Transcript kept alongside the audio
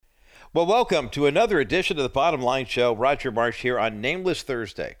Well, welcome to another edition of the Bottom Line Show. Roger Marsh here on Nameless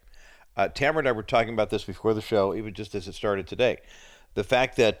Thursday. Tamara and I were talking about this before the show, even just as it started today. The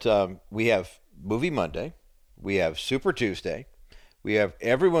fact that we have Movie Monday, we have Super Tuesday, we have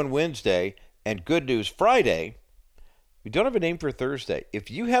Everyone Wednesday, and Good News Friday. We don't have a name for Thursday.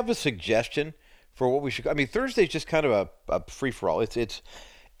 If you have a suggestion for what we should, Thursday's just kind of a free-for-all. It's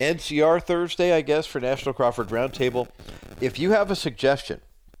NCR Thursday, I guess, for National Crawford Roundtable. If you have a suggestion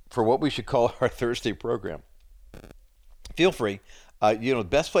for what we should call our Thursday program, feel free. The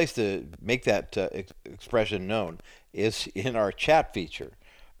best place to make that expression known is in our chat feature.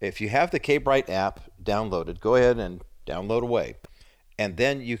 If you have the K-Bright app downloaded, go ahead and download away, and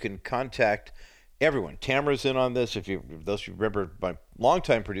then you can contact everyone. Tamara's in on this. Those who remember, my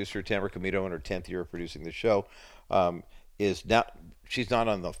longtime producer, Tamara Comito, in her 10th year of producing the show, she's not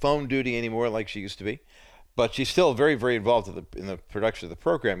on the phone duty anymore like she used to be, but she's still very, very involved in the production of the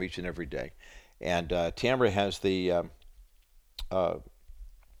program each and every day. And Tamara has the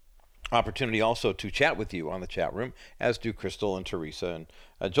opportunity also to chat with you on the chat room, as do Crystal and Teresa.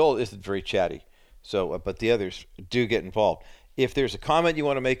 And Joel isn't very chatty, but the others do get involved. If there's a comment you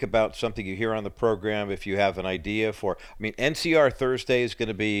want to make about something you hear on the program, if you have an idea for, NCR Thursday is going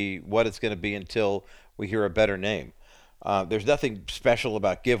to be what it's going to be until we hear a better name. There's nothing special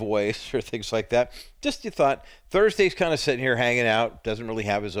about giveaways or things like that. Just you thought Thursday's kind of sitting here hanging out, doesn't really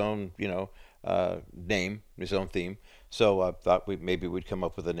have his own, name, his own theme. So I thought maybe we'd come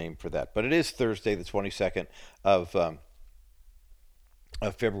up with a name for that. But it is Thursday, the 22nd of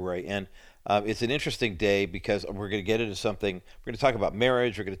February, and it's an interesting day because we're going to get into something. We're going to talk about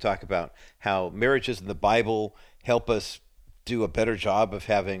marriage. We're going to talk about how marriages in the Bible help us do a better job of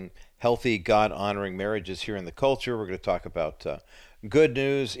having healthy, God-honoring marriages here in the culture. We're going to talk about good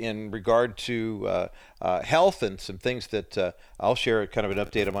news in regard to health and some things that I'll share kind of an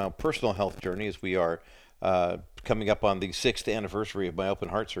update on my own personal health journey as we are coming up on the 6th anniversary of my open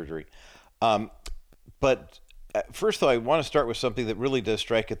heart surgery. But first, though, I want to start with something that really does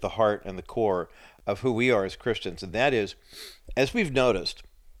strike at the heart and the core of who we are as Christians, and that is, as we've noticed,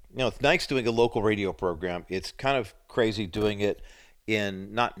 it's nice doing a local radio program. It's kind of crazy doing it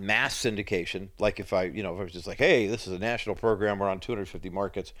in not mass syndication, like if I was just like, hey, this is a national program, we're on 250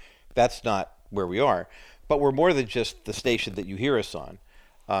 markets. That's not where we are. But we're more than just the station that you hear us on.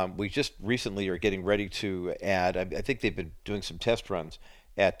 We just recently are getting ready to add, I think they've been doing some test runs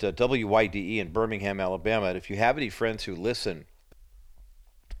at WYDE in Birmingham, Alabama. And if you have any friends who listen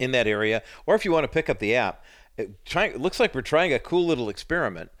in that area, or if you want to pick up the app, it looks like we're trying a cool little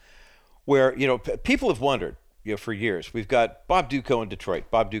experiment where, people have wondered, for years. We've got Bob Duco in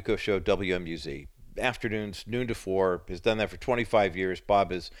Detroit, Bob Duco Show, WMUZ, afternoons, noon to 4, has done that for 25 years.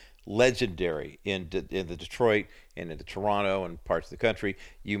 Bob is legendary in the Detroit and in the Toronto and parts of the country.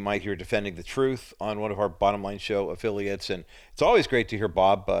 You might hear Defending the Truth on one of our Bottom Line Show affiliates, and it's always great to hear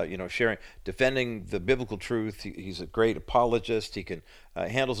Bob, sharing, defending the biblical truth. He's a great apologist. He can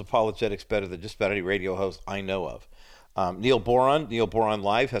handles apologetics better than just about any radio host I know of. Neil Boron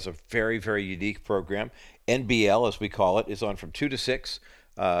Live has a very, very unique program. NBL, as we call it, is on from 2 to 6,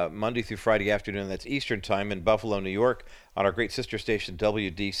 Monday through Friday afternoon. That's Eastern Time in Buffalo, New York, on our great sister station,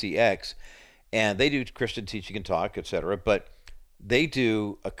 WDCX. And they do Christian teaching and talk, etc. But they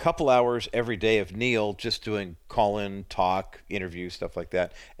do a couple hours every day of Neil just doing call-in, talk, interviews, stuff like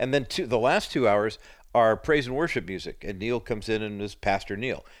that. And then the last 2 hours are praise and worship music. And Neil comes in and is Pastor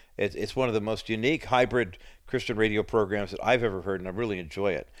Neil. It's one of the most unique hybrid Christian radio programs that I've ever heard, and I really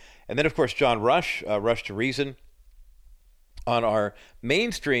enjoy it. And then, of course, John Rush, Rush to Reason, on our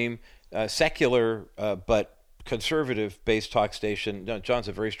mainstream, secular, but conservative-based talk station. John's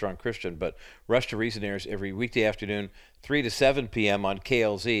a very strong Christian, but Rush to Reason airs every weekday afternoon, 3 to 7 p.m. on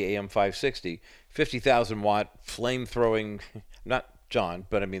KLZ, AM 560, 50,000-watt, flame-throwing, not John,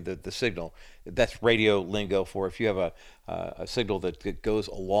 but the signal. That's radio lingo for if you have a signal that goes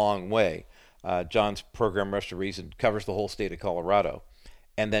a long way. John's program, Rush to Reason, covers the whole state of Colorado.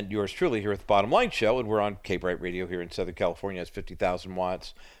 And then yours truly here at the Bottom Line Show, and we're on K-Bright Radio here in Southern California. It's 50,000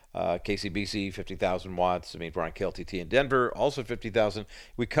 watts. KCBC, 50,000 watts. We're on KLTT in Denver, also 50,000.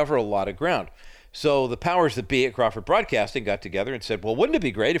 We cover a lot of ground. So the powers that be at Crawford Broadcasting got together and said, well, wouldn't it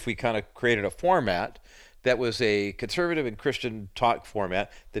be great if we kind of created a format that was a conservative and Christian talk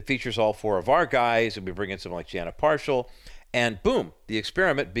format that features all four of our guys, and we bring in someone like Jana Parshall, and boom, the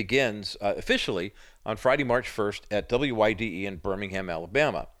experiment begins officially on Friday, March 1st at WYDE in Birmingham,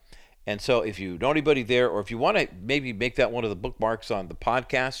 Alabama. And so if you know anybody there, or if you want to maybe make that one of the bookmarks on the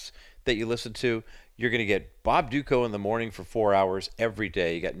podcasts that you listen to, you're going to get Bob Duco in the morning for 4 hours every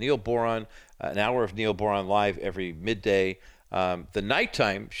day. You got Neil Boron, an hour of Neil Boron Live every midday. The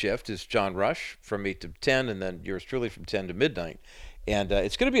nighttime shift is John Rush from 8 to 10, and then yours truly from 10 to midnight. And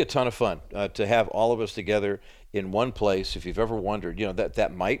it's going to be a ton of fun to have all of us together in one place. If you've ever wondered,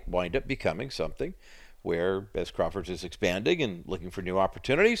 that might wind up becoming something where, as Crawford's is expanding and looking for new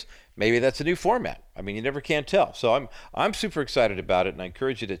opportunities, maybe that's a new format. I mean, you never can tell. So I'm super excited about it, and I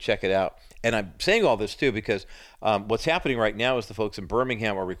encourage you to check it out. And I'm saying all this too because what's happening right now is the folks in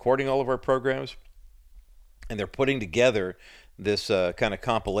Birmingham are recording all of our programs, and they're putting together this kind of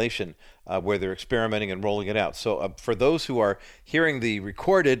compilation where they're experimenting and rolling it out. So for those who are hearing the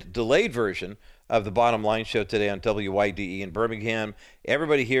recorded, delayed version of the Bottom Line Show today on WYDE in Birmingham,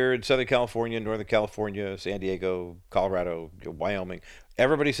 everybody here in Southern California, Northern California, San Diego, Colorado, Wyoming,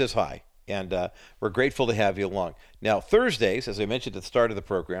 everybody says hi. And we're grateful to have you along. Now, Thursdays, as I mentioned at the start of the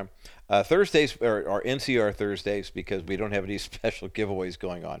program, Thursdays are NCR Thursdays because we don't have any special giveaways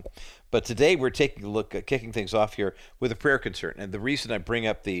going on. But today we're taking a look at kicking things off here with a prayer concern. And the reason I bring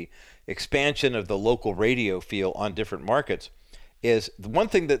up the expansion of the local radio feel on different markets is the one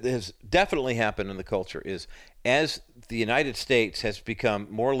thing that has definitely happened in the culture is as the United States has become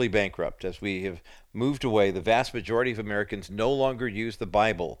morally bankrupt, as we have moved away, the vast majority of Americans no longer use the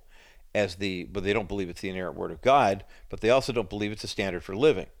Bible but they don't believe it's the inerrant word of God, but they also don't believe it's a standard for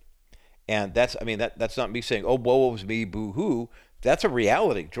living. And that's not me saying, oh, woe was me, boo-hoo. That's a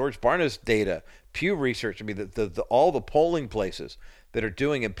reality. George Barna's data, Pew Research, all the polling places that are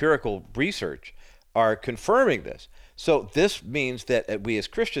doing empirical research are confirming this. So this means that we as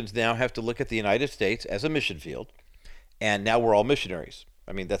Christians now have to look at the United States as a mission field, and now we're all missionaries.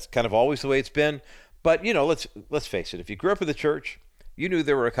 I mean, that's kind of always the way it's been. But, let's face it. If you grew up in the church, you knew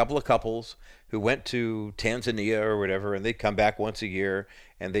there were a couple of couples who went to Tanzania or whatever, and they'd come back once a year,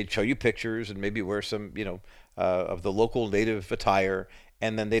 and they'd show you pictures and maybe wear some, of the local native attire,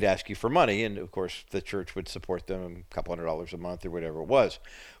 and then they'd ask you for money, and of course the church would support them a couple $100 a month or whatever it was.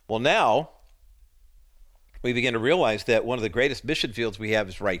 Well, now we begin to realize that one of the greatest mission fields we have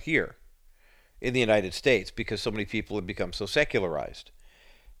is right here in the United States because so many people have become so secularized.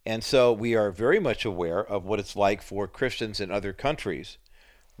 And so we are very much aware of what it's like for Christians in other countries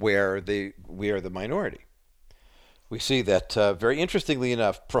where we are the minority. We see that, very interestingly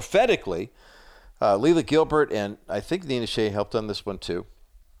enough, prophetically, Leila Gilbert and I think Nina Shea helped on this one too.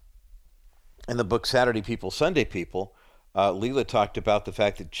 In the book Saturday People, Sunday People, Leila talked about the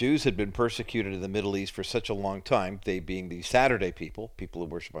fact that Jews had been persecuted in the Middle East for such a long time, they being the Saturday people who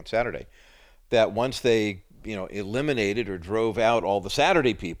worship on Saturday, that once they eliminated or drove out all the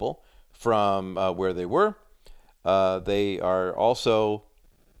Saturday people from where they were, they are also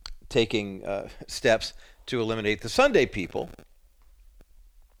taking steps to eliminate the Sunday people,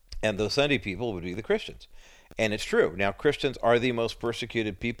 and those Sunday people would be the Christians. And it's true. Now, Christians are the most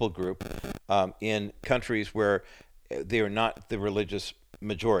persecuted people group in countries where they are not the religious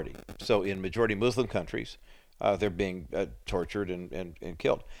majority. So in majority Muslim countries, they're being tortured and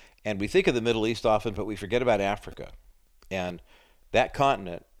killed. And we think of the Middle East often, but we forget about Africa. And that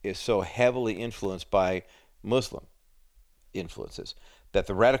continent is so heavily influenced by Muslim influences that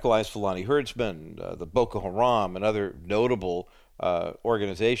the radicalized Fulani herdsmen, the Boko Haram, and other notable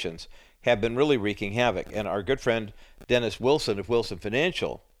organizations have been really wreaking havoc. And our good friend Dennis Wilson of Wilson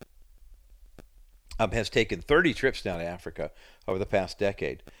Financial has taken 30 trips down to Africa over the past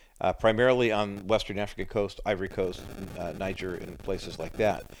decade. Primarily on Western African coast, Ivory Coast, Niger, and places like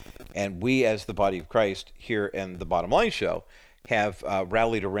that. And we, as the body of Christ here in the Bottom Line Show, have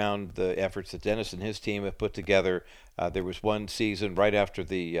rallied around the efforts that Dennis and his team have put together. There was one season right after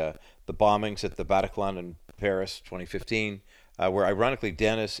the bombings at the Bataclan in Paris, 2015, where ironically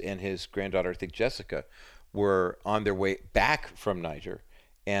Dennis and his granddaughter, I think Jessica, were on their way back from Niger,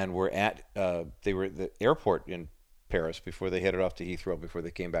 and were they were at the airport in Paris before they headed off to Heathrow before they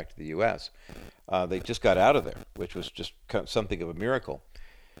came back to the U.S. They just got out of there, which was just something of a miracle.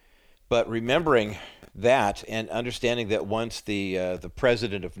 But remembering that and understanding that once the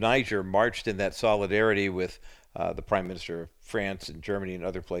president of Niger marched in that solidarity with the prime minister of France and Germany and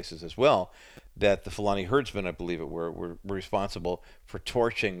other places as well, that the Fulani herdsmen, I believe it were responsible for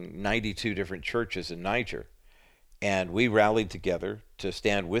torching 92 different churches in Niger. And we rallied together to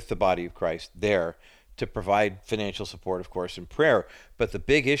stand with the body of Christ there to provide financial support, of course, and prayer. But the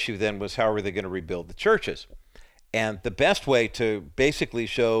big issue then was how are they going to rebuild the churches? And the best way to basically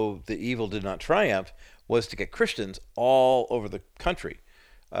show the evil did not triumph was to get Christians all over the country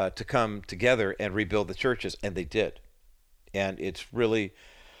to come together and rebuild the churches, and they did. And it's really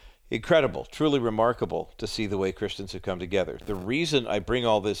incredible, truly remarkable to see the way Christians have come together. The reason I bring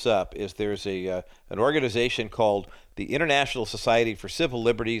all this up is there's an organization called the International Society for Civil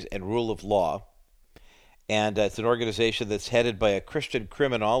Liberties and Rule of Law, And it's an organization that's headed by a Christian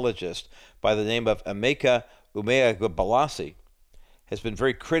criminologist by the name of Emeka Umeagbalasi, has been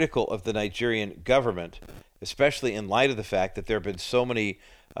very critical of the Nigerian government, especially in light of the fact that there have been so many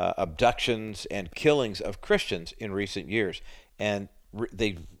abductions and killings of Christians in recent years. And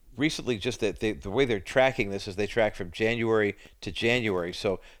they recently, just the way they're tracking this is they track from January to January.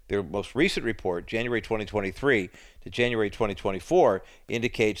 So their most recent report, January 2023 to January 2024,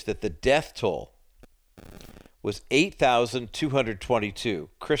 indicates that the death toll was 8,222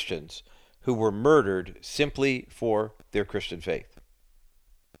 Christians who were murdered simply for their Christian faith.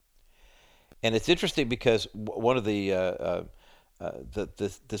 And it's interesting because one of this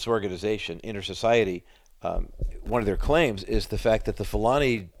organization, Inter-Society, one of their claims is the fact that the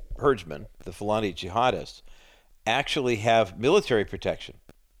Fulani herdsmen, the Fulani jihadists, actually have military protection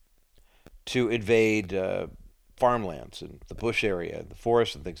to invade farmlands and the bush area, the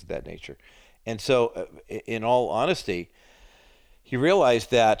forest and things of that nature. And so, in all honesty, he realized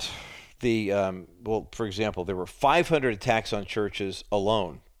that for example, there were 500 attacks on churches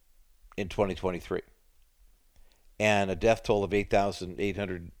alone in 2023, and a death toll of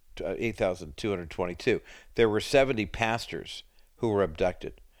 8,222. There were 70 pastors who were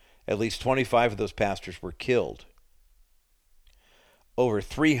abducted. At least 25 of those pastors were killed. Over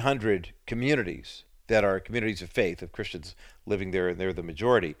 300 communities that are communities of faith, of Christians living there, and they're the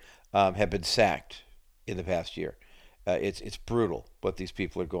majority, have been sacked in the past year. It's brutal what these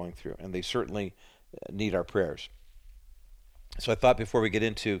people are going through, and they certainly need our prayers. So I thought before we get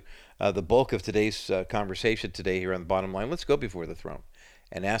into the bulk of today's conversation today here on the bottom line, let's go before the throne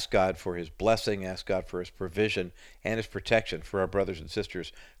and ask God for his blessing, ask God for his provision and his protection for our brothers and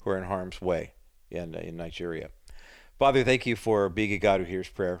sisters who are in harm's way in Nigeria. Father, thank you for being a God who hears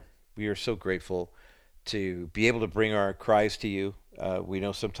prayer. We are so grateful to be able to bring our cries to you. We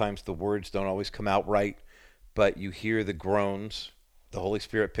know sometimes the words don't always come out right, but you hear the groans. The Holy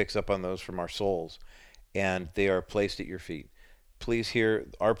Spirit picks up on those from our souls, and they are placed at your feet. Please hear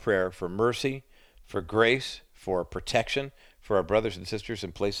our prayer for mercy, for grace, for protection for our brothers and sisters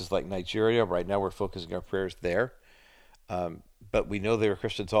in places like Nigeria. Right now we're focusing our prayers there. But we know there are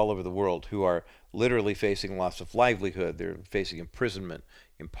Christians all over the world who are literally facing loss of livelihood. They're facing imprisonment,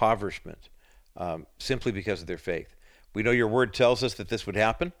 impoverishment, simply because of their faith. We know your word tells us that this would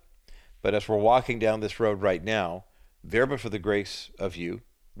happen, but as we're walking down this road right now, there but for the grace of you,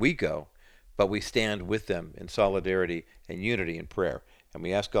 we go, but we stand with them in solidarity and unity in prayer. And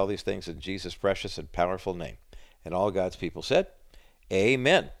we ask all these things in Jesus' precious and powerful name. And all God's people said,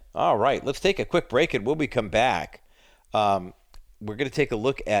 amen. All right, let's take a quick break, and when we come back, we're going to take a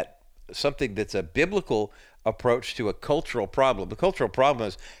look at something that's a biblical approach to a cultural problem. The cultural problem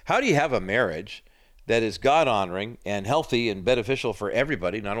is, how do you have a marriage that is God-honoring and healthy and beneficial for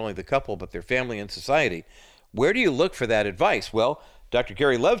everybody, not only the couple, but their family and society? Where do you look for that advice? Well, Dr.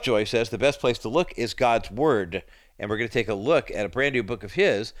 Gary Lovejoy says the best place to look is God's Word. And we're going to take a look at a brand new book of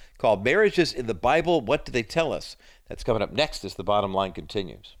his called Marriages in the Bible, What Do They Tell Us? That's coming up next as the Bottom Line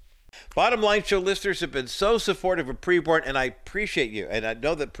continues. Bottom Line Show listeners have been so supportive of Preborn, and I appreciate you. And I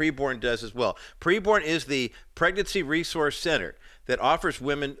know that Preborn does as well. Preborn is the pregnancy resource center that offers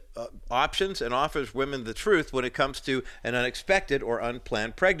women options and offers women the truth when it comes to an unexpected or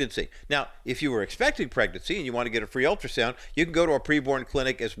unplanned pregnancy. Now, if you were expecting pregnancy and you want to get a free ultrasound, you can go to a Preborn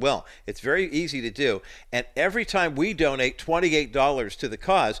clinic as well. It's very easy to do. And every time we donate $28 to the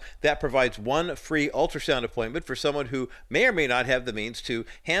cause, that provides one free ultrasound appointment for someone who may or may not have the means to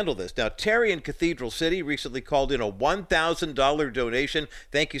handle this. Now, Terry in Cathedral City recently called in a $1,000 donation.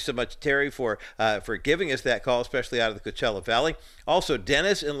 Thank you so much, Terry, for giving us that call, especially out of the Coachella Valley. Also,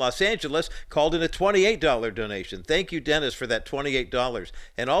 Dennis in Los Angeles called in a $28 donation. Thank you, Dennis, for that $28.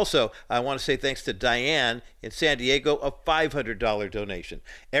 And also, I want to say thanks to Diane in San Diego, a $500 donation.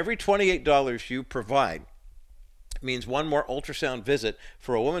 Every $28 you provide means one more ultrasound visit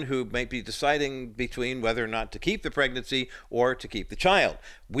for a woman who might be deciding between whether or not to keep the pregnancy or to keep the child.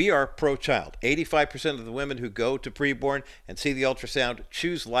 We are pro-child. 85% of the women who go to Preborn and see the ultrasound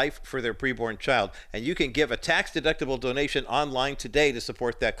choose life for their preborn child. And you can give a tax-deductible donation online today to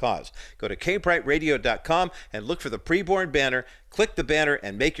support that cause. Go to kbrightradio.com and look for the Preborn banner. Click the banner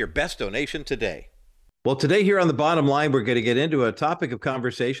and make your best donation today. Well, today here on the Bottom Line, we're going to get into a topic of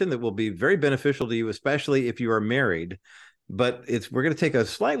conversation that will be very beneficial to you, especially if you are married. but we're going to take a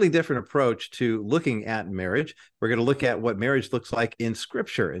slightly different approach to looking at marriage. We're going to look at what marriage looks like in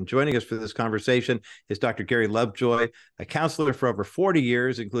Scripture. And joining us for this conversation is Dr. Gary Lovejoy, a counselor for over 40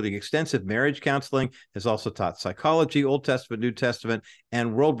 years, including extensive marriage counseling, has also taught psychology, Old Testament, New Testament,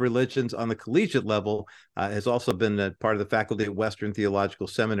 and world religions on the collegiate level, has also been a part of the faculty at Western Theological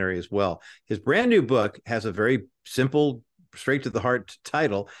Seminary as well. His brand new book has a very simple, straight to the heart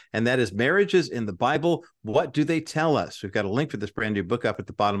title, and that is Marriages in the Bible. What do they tell us? We've got a link for this brand new book up at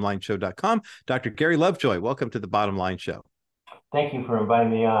thebottomlineshow.com. Dr. Gary Lovejoy, welcome to the Bottom Line Show. Thank you for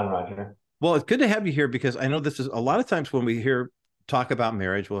inviting me on, Roger. Well, it's good to have you here because I know this is a lot of times when we hear talk about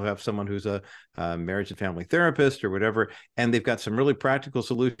marriage, we'll have someone who's a marriage and family therapist or whatever, and they've got some really practical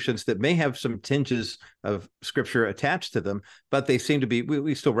solutions that may have some tinges of Scripture attached to them, but they seem to be,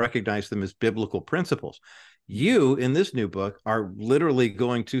 we still recognize them as biblical principles. You, in this new book, are literally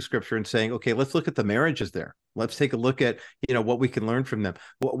going to Scripture and saying, okay, let's look at the marriages there. Let's take a look at, what we can learn from them.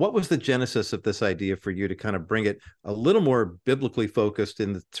 What was the genesis of this idea for you to kind of bring it a little more biblically focused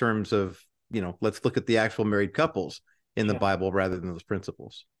in the terms of, let's look at the actual married couples in the Bible rather than those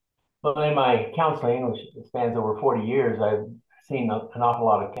principles? Well, in my counseling, which spans over 40 years, I've seen an awful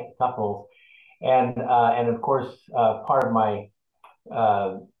lot of couples. And of course, part of my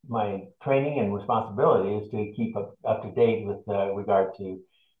training and responsibility is to keep up to date with regard to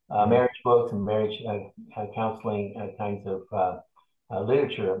marriage books and marriage counseling kinds of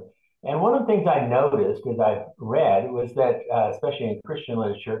literature. And one of the things I noticed as I read was that, especially in Christian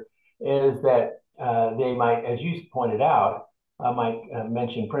literature, is that they might, as you pointed out, might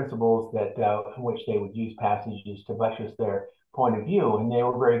mention principles that in which they would use passages to buttress their point of view, and they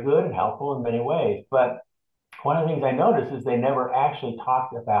were very good and helpful in many ways. But one of the things I noticed is they never actually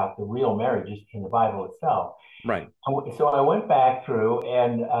talked about the real marriages in the Bible itself. Right. So I went back through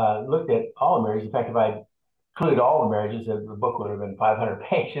and looked at all the marriages. In fact, if I included all the marriages, the book would have been 500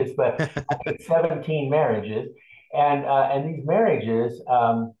 pages, but I took 17 marriages. And these marriages,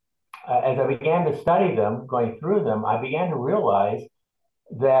 as I began to study them, going through them, I began to realize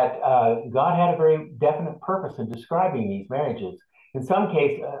that God had a very definite purpose in describing these marriages. In some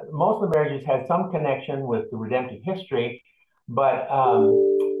cases, most of the marriages had some connection with the redemptive history, but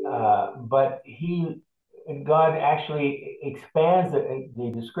God actually expands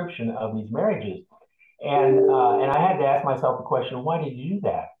the description of these marriages, and I had to ask myself the question: why did you do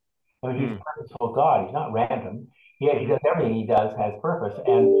that? I mean, he's a purposeful God; he's not random. He does everything he does has purpose,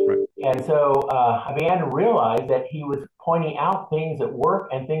 and so I began to realize that he was pointing out things that work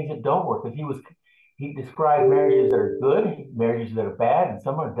and things that don't work. Because he described marriages that are good, marriages that are bad, and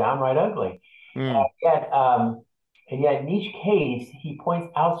some are downright ugly. And yet in each case, he points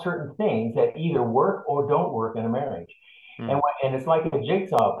out certain things that either work or don't work in a marriage. And it's like a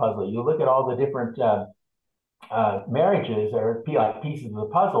jigsaw puzzle. You look at all the different marriages or like pieces of the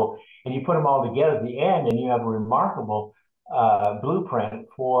puzzle, and you put them all together at the end, and you have a remarkable blueprint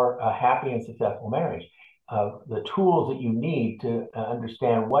for a happy and successful marriage. The tools that you need to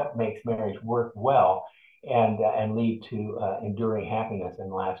understand what makes marriage work well and lead to enduring happiness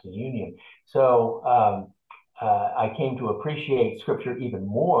and lasting union. So I came to appreciate Scripture even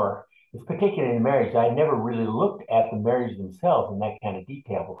more, particularly in marriage. I never really looked at the marriages themselves in that kind of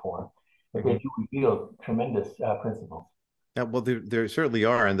detail before, but they do reveal tremendous principles. Yeah, well, there certainly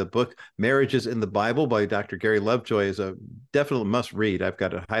are. And the book Marriages in the Bible by Dr. Gary Lovejoy is a definite must read. I've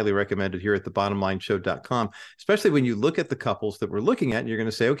got it highly recommended here at thebottomlineshow.com, especially when you look at the couples that we're looking at and you're going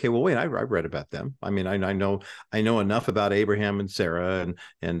to say, okay, well, wait, I read about them. I mean, I know enough about Abraham and Sarah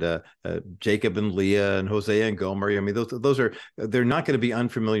and Jacob and Leah and Hosea and Gomer. I mean, they're not going to be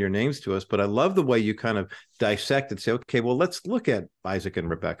unfamiliar names to us, but I love the way you kind of dissect and say, okay, well, let's look at Isaac and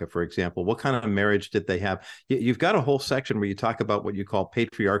Rebecca, for example. What kind of marriage did they have? You've got a whole section where you talk about what you call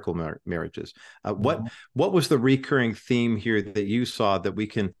patriarchal marriages. What was the recurring theme here that you saw that we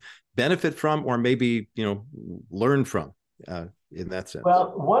can benefit from, or maybe learn from in that sense?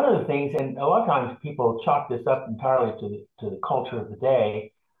 Well, one of the things, and a lot of times people chalk this up entirely to the culture of the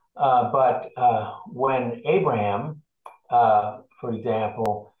day, but when Abraham, for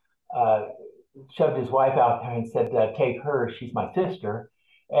example, shoved his wife out there and said, "Take her; she's my sister,"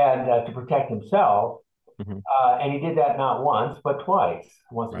 and to protect himself. And he did that not once, but twice.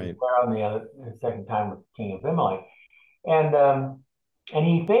 Once with Pharaoh, and the second time with King Abimelech. And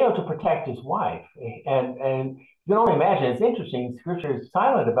he failed to protect his wife. And you can only imagine, it's interesting, Scripture is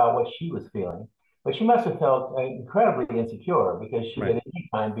silent about what she was feeling, but she must have felt incredibly insecure because she would at any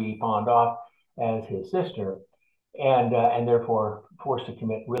time be pawned off as his sister and therefore forced to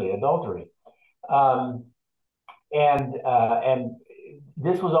commit really adultery. And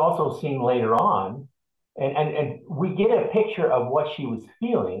this was also seen later on and we get a picture of what she was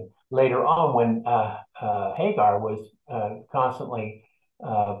feeling later on when Hagar was constantly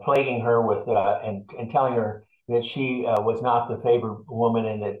plaguing her with and telling her that she was not the favored woman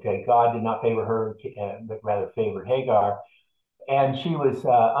and that God did not favor her, but rather favored Hagar. And she was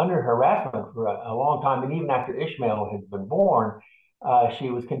under harassment for a long time. And even after Ishmael had been born, she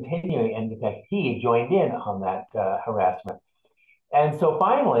was continuing. And in fact, he joined in on that harassment. And so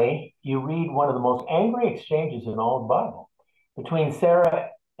finally, you read one of the most angry exchanges in all of the Bible between Sarah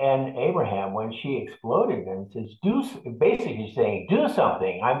and Abraham when she exploded and says, "Do," basically saying, "Do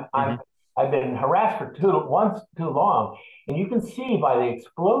something. I've been harassed for too long." And you can see by the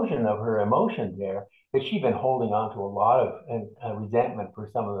explosion of her emotions there that she'd been holding on to a lot of resentment for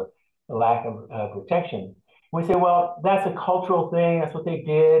some of the lack of protection. We say, well, that's a cultural thing. That's what they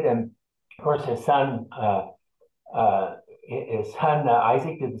did. And of course, uh, his son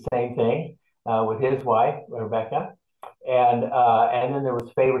Isaac did the same thing with his wife Rebecca, and then there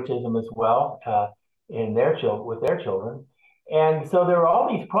was favoritism as well in their with their children, and so there were all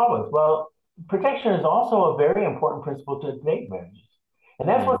these problems. Well, protection is also a very important principle to date marriages, and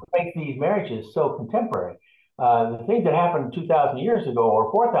that's what makes these marriages so contemporary. The things that happened 2,000 years ago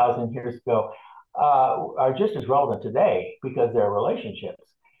or 4,000 years ago are just as relevant today because they're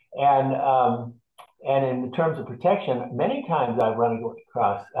relationships. And in terms of protection, many times I've run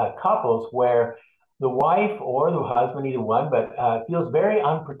across couples where the wife or the husband, either one, but feels very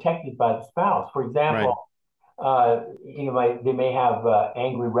unprotected by the spouse. For example, they may have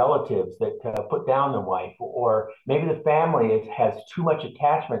angry relatives that put down the wife, or maybe the family has too much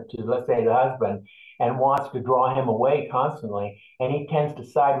attachment to, let's say, the husband and wants to draw him away constantly, and he tends to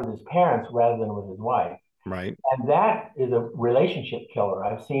side with his parents rather than with his wife. Right. And that is a relationship killer.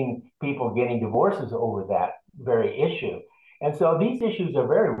 I've seen people getting divorces over that very issue. And so these issues are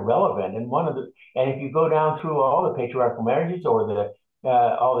very relevant. And if you go down through all the patriarchal marriages or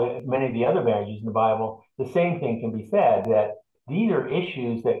many of the other marriages in the Bible, the same thing can be said, that these are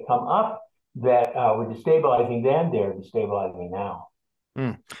issues that come up that were destabilizing then, they're destabilizing now.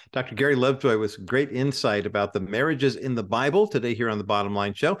 Dr. Gary Lovejoy with great insight about the marriages in the Bible today here on the Bottom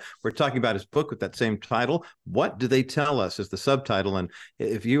Line Show. We're talking about his book with that same title. What Do They Tell Us is the subtitle. And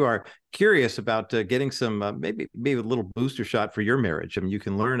if you are curious about getting some, maybe a little booster shot for your marriage, I mean, you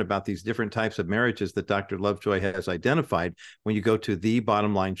can learn about these different types of marriages that Dr. Lovejoy has identified when you go to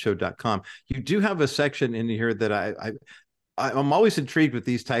thebottomlineshow.com. You do have a section in here that I'm always intrigued with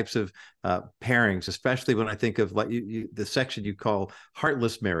these types of pairings, especially when I think of the section you call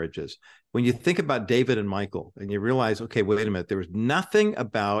heartless marriages. When you think about David and Michal and you realize, okay, wait a minute, there was nothing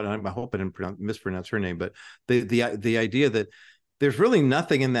about, and I hope I didn't mispronounce her name, but the idea that there's really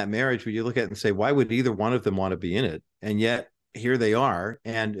nothing in that marriage where you look at it and say, why would either one of them want to be in it? And yet here they are.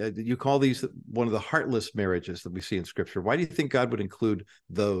 And you call these one of the heartless marriages that we see in Scripture. Why do you think God would include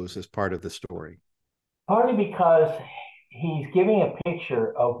those as part of the story? Partly because he's giving a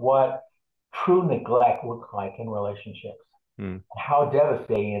picture of what true neglect looks like in relationships, how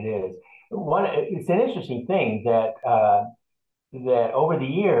devastating it is. It's an interesting thing that over the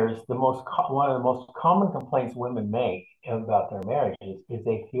years, one of the most common complaints women make about their marriages is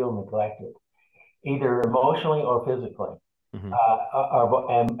they feel neglected, either emotionally or physically,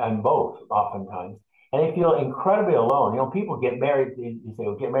 and both oftentimes. And they feel incredibly alone. You know, people get married. You say,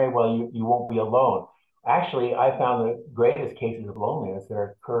 well, get married, well, you won't be alone. Actually, I found the greatest cases of loneliness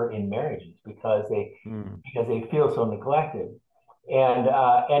that occur in marriages because they feel so neglected. And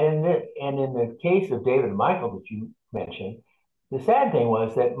in the case of David and Michal that you mentioned, the sad thing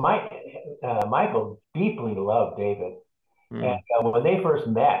was that Michal deeply loved David, and when they first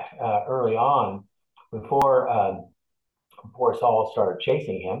met early on, before Saul started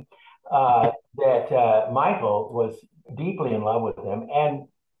chasing him, that Michal was deeply in love with him, and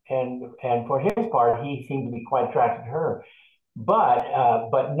for his part, he seemed to be quite attracted to her,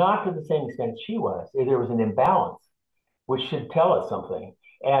 but not to the same extent she was. There was an imbalance, which should tell us something.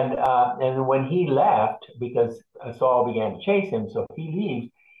 And when he left, because Saul began to chase him, so he leaves.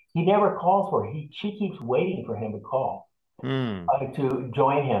 He never calls for her. She keeps waiting for him to call to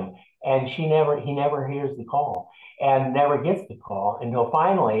join him, and he never hears the call and never gets the call until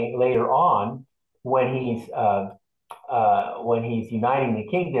finally later on when he's uniting the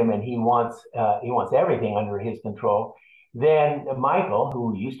kingdom and he wants everything under his control. Then Michal,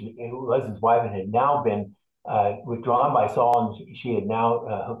 who was his wife and had now been withdrawn by Saul, and she had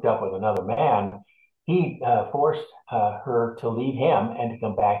now hooked up with another man, he forced her to leave him and to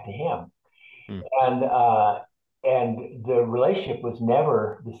come back to him. And the relationship was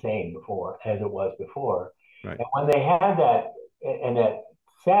never the same as it was before. Right. And when they had that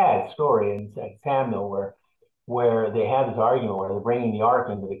sad story in Samuel where they have this argument where they're bringing the ark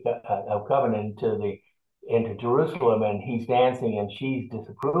into the covenant into Jerusalem, and he's dancing and she's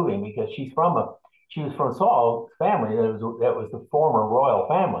disapproving because she was from Saul's family that was the former royal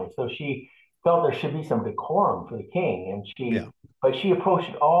family, so she felt there should be some decorum for the king, and Yeah. but she approached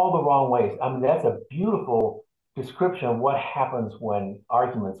it all the wrong ways. I mean, that's a beautiful description of what happens when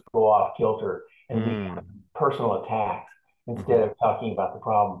arguments go off kilter and become personal attacks instead of talking about the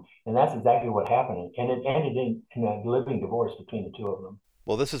problem. And that's exactly what happened. And it ended in a living divorce between the two of them.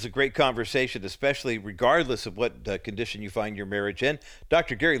 Well, this is a great conversation, especially regardless of what condition you find your marriage in.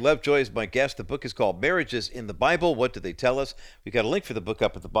 Dr. Gary Lovejoy is my guest. The book is called Marriages in the Bible. What do they tell us? We've got a link for the book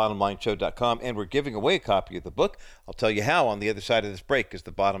up at thebottomlineshow.com, and we're giving away a copy of the book. I'll tell you how on the other side of this break as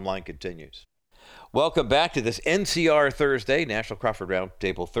the bottom line continues. Welcome back to this NCR Thursday, National Crawford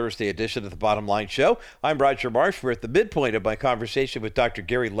Roundtable Thursday edition of the Bottom Line Show. I'm Roger Marsh. We're at the midpoint of my conversation with Dr.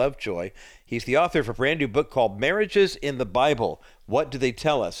 Gary Lovejoy. He's the author of a brand new book called Marriages in the Bible. What do they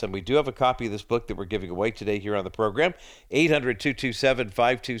tell us? And we do have a copy of this book that we're giving away today here on the program.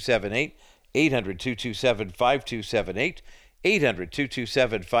 800-227-5278, 800-227-5278.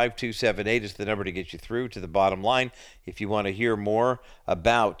 800-227-5278 is the number to get you through to the bottom line. If you want to hear more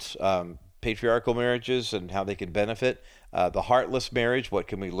about patriarchal marriages and how they can benefit, the heartless marriage, what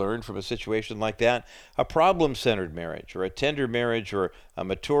can we learn from a situation like that, a problem-centered marriage, or a tender marriage, or a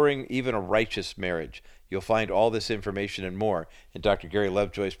maturing, even a righteous marriage. You'll find all this information and more in Dr. Gary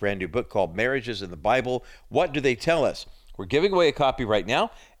Lovejoy's brand new book called Marriages in the Bible. What do they tell us? We're giving away a copy right now.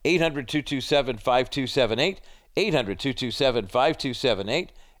 800-227-5278, 800-227-5278,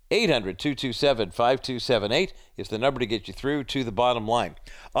 800-227-5278 is the number to get you through to the bottom line.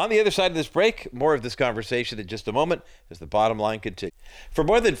 On the other side of this break, more of this conversation in just a moment as the bottom line continues. For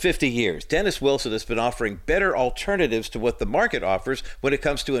more than 50 years, Dennis Wilson has been offering better alternatives to what the market offers when it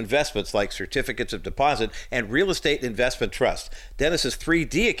comes to investments like certificates of deposit and real estate investment trust. Dennis's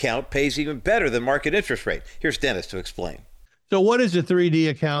 3D account pays even better than market interest rate. Here's Dennis to explain. So what is a 3D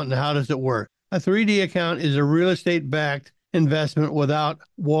account and how does it work? A 3D account is a real estate-backed investment without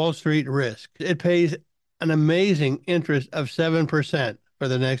Wall Street risk. It pays an amazing interest of 7% for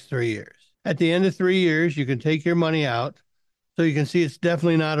the next 3 years. At the end of 3 years, you can take your money out, so you can see it's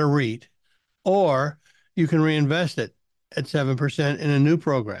definitely not a REIT, or you can reinvest it at 7% in a new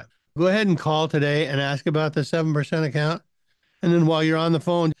program. Go ahead and call today and ask about the 7% account. And then while you're on the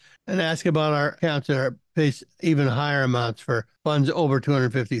phone, and ask about our accounts that pays even higher amounts for funds over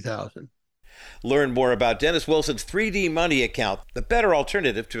 $250,000. Learn more about Dennis Wilson's 3D Money account, the better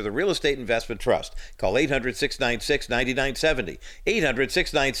alternative to the real estate investment trust. Call 800-696-9970,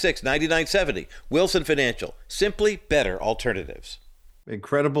 800-696-9970. Wilson Financial, simply better alternatives.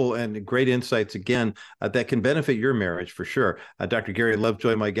 Incredible and great insights, again, that can benefit your marriage for sure. Dr. Gary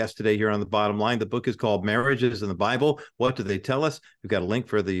Lovejoy, my guest today here on The Bottom Line. The book is called Marriages in the Bible. What do they tell us? We've got a link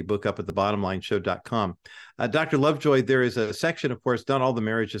for the book up at thebottomlineshow.com. Dr. Lovejoy, there is a section, of course, not all the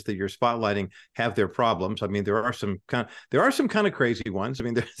marriages that you're spotlighting have their problems. I mean, there are some kind of crazy ones. I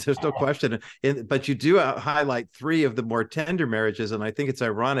mean, there's no question. But you do highlight three of the more tender marriages, and I think it's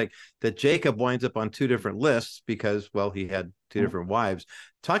ironic that Jacob winds up on two different lists because, well, he had two different wives.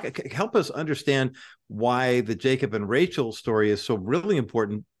 Help us understand why the Jacob and Rachel story is so really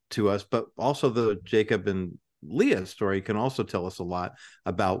important to us, but also the Jacob and Leah story can also tell us a lot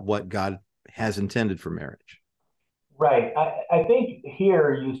about what God has intended for marriage. Right. I think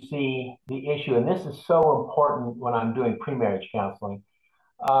here you see the issue, and this is so important when I'm doing pre-marriage counseling.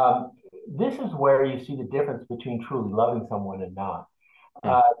 This is where you see the difference between truly loving someone and not.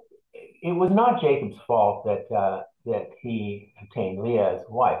 It was not Jacob's fault that he obtained Leah as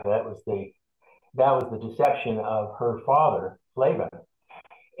wife. That was the deception of her father, Laban,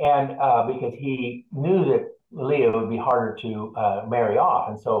 and because he knew that Leah would be harder to marry off,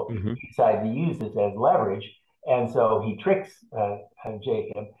 and so he decided to use this as leverage, and so he tricks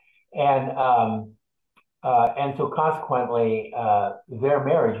Jacob, and so consequently, their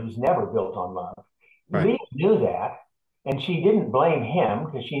marriage was never built on love. Right. Leah knew that, and she didn't blame him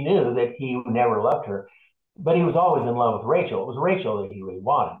because she knew that he never loved her, but he was always in love with Rachel. It was Rachel that he really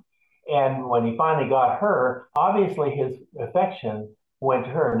wanted, and when he finally got her, obviously his affection went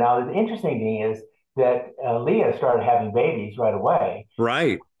to her. Now, the interesting thing is that Leah started having babies right away.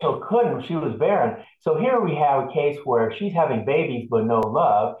 Right. So couldn't, she was barren. So here we have a case where she's having babies but no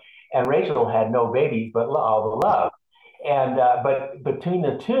love, and Rachel had no babies but all the love. And but between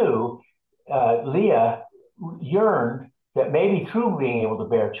the two, Leah yearned that maybe through being able to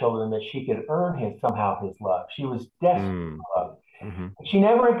bear children that she could earn somehow his love. She was desperate for love. She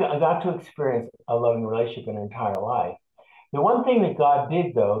never got to experience a loving relationship in her entire life. The one thing that God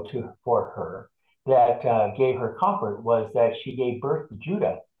did, though, for her that gave her comfort was that she gave birth to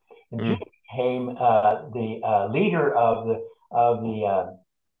Judah, and Judah Mm. became the leader of the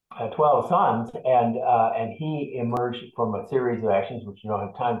 12 sons, and he emerged from a series of actions, which you don't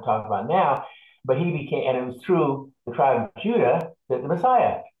have time to talk about now. But he became, and it was through the tribe of Judah that the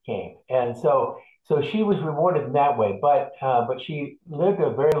Messiah came, and so she was rewarded in that way. But she lived a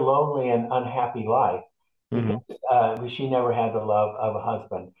very lonely and unhappy life because Hmm. she never had the love of a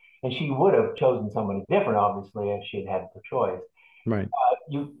husband, and she would have chosen somebody different, obviously, if she had had the choice. Right.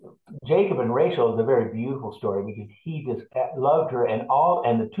 You Jacob and Rachel is a very beautiful story because he just loved her,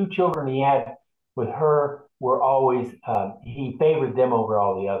 and the two children he had with her were always he favored them over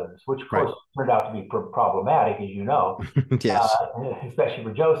all the others, which of Right. course turned out to be problematic, as you know, Yes. especially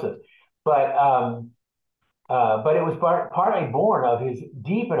for Joseph. But but it was partly born of his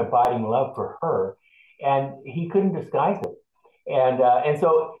deep and abiding love for her, and he couldn't disguise it. And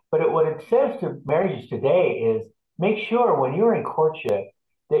so, what it says to marriages today is make sure when you're in courtship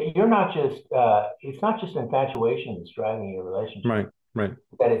that you're not just it's not just infatuation that's driving your relationship, Right. Right.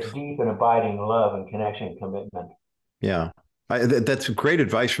 that it's deep and abiding love and connection and commitment. Yeah. That's great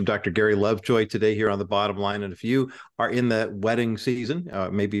advice from Dr. Gary Lovejoy today here on the bottom line. And if you are in the wedding season,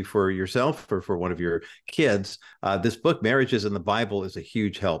 maybe for yourself or for one of your kids, this book, Marriages in the Bible, is a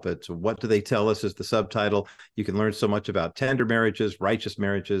huge help. It's What Do They Tell Us is the subtitle. You can learn so much about tender marriages, righteous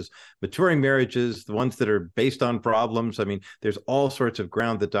marriages, maturing marriages, the ones that are based on problems. I mean, there's all sorts of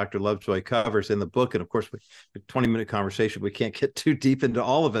ground that Dr. Lovejoy covers in the book. And of course, with a 20-minute conversation, we can't get too deep into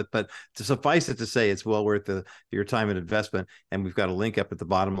all of it, but to suffice it to say, it's well worth your time and investment. And we've got a link up at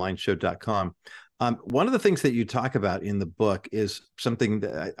thebottomlineshow.com. One of the things that you talk about in the book is something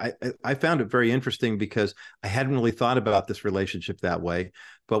that I found it very interesting because I hadn't really thought about this relationship that way.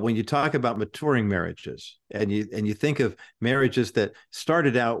 But when you talk about maturing marriages and you think of marriages that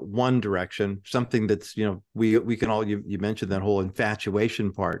started out one direction, something that's, we can all, you mentioned that whole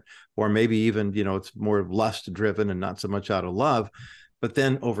infatuation part, or maybe even, it's more lust driven and not so much out of love. But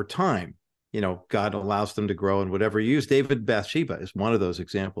then over time, God allows them to grow and whatever. You use David and Bathsheba is one of those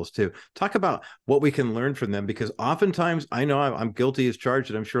examples too. Talk about what we can learn from them, because oftentimes I know I'm guilty as charged,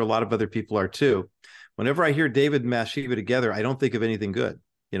 and I'm sure a lot of other people are too. Whenever I hear David and Bathsheba together, I don't think of anything good.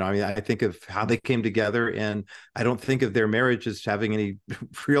 I think of how they came together, and I don't think of their marriage as having any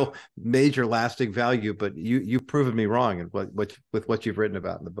real major lasting value. But you've proven me wrong, and with what you've written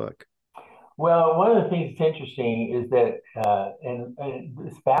about in the book. Well, one of the things that's interesting is that, and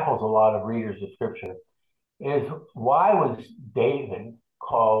this baffles a lot of readers of Scripture, is why was David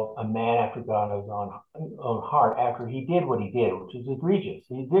called a man after God's own heart after he did what he did, which is egregious.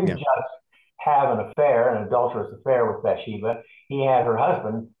 He didn't Yeah. just have an affair, an adulterous affair with Bathsheba. He had her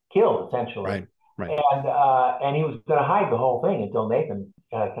husband killed, essentially. Right. Right. And he was going to hide the whole thing until Nathan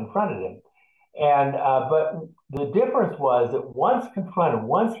confronted him. But the difference was that once confronted,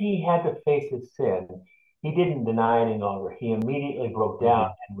 once he had to face his sin, he didn't deny any longer. He immediately broke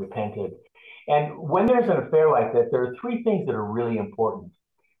down and repented. And when there's an affair like that, there are three things that are really important.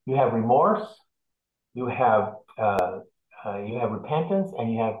 You have remorse, you have repentance,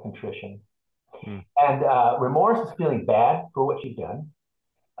 and you have contrition. Mm. And remorse is feeling bad for what you've done.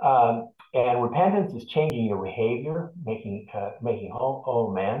 And repentance is changing your behavior, making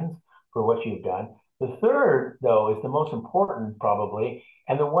whole amends for what you've done. The third, though, is the most important probably,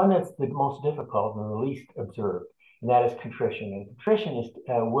 and the one that's the most difficult and the least observed, and that is contrition. And contrition is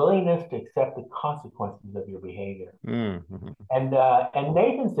willingness to accept the consequences of your behavior. Mm-hmm. And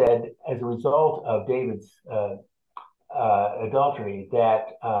Nathan said, as a result of David's adultery,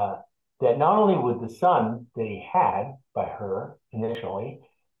 that not only would the son that he had by her initially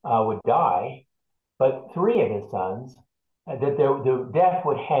would die, but three of his sons, that the death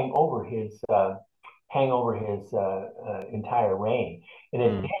would hang over his entire reign, and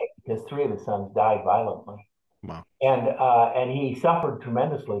it did, because three of his sons died violently. Wow. And he suffered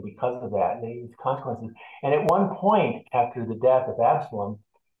tremendously because of that and these consequences. And at one point, after the death of Absalom,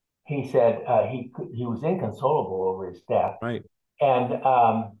 he said he was inconsolable over his death, Right. and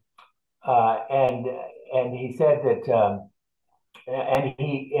and he said that. And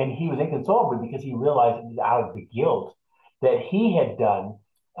he was inconsolable because he realized out of the guilt that he had done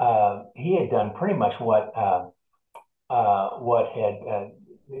pretty much what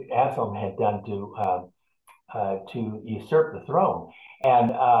Absalom had done to usurp the throne,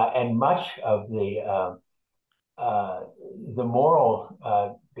 and much of the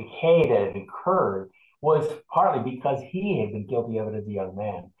moral decay that had occurred was partly because he had been guilty of it as a young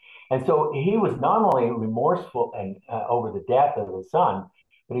man. And so he was not only remorseful and over the death of his son,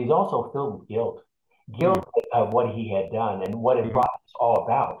 but he's also filled with guilt. guilt of what he had done and what it brought us all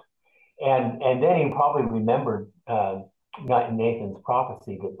about. And then he probably remembered Nathan's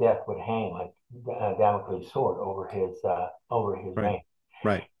prophecy that death would hang like Damocles' sword over his Right. reign.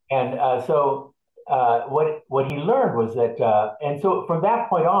 Right. And so what he learned was that, and so from that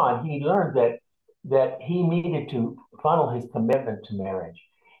point on, he learned that he needed to funnel his commitment to marriage.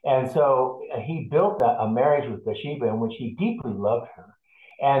 And so he built a marriage with Bathsheba in which he deeply loved her.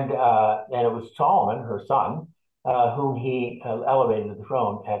 And it was Solomon, her son, whom he elevated to the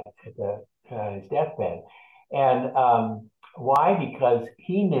throne at his deathbed. And why? Because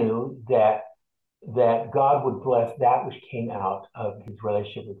he knew that God would bless that which came out of his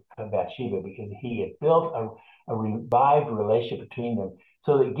relationship with Bathsheba, because he had built a revived relationship between them,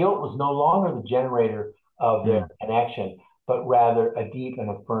 so that guilt was no longer the generator of their connection, but rather a deep and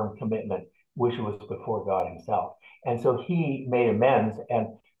a firm commitment, which was before God himself. And so he made amends.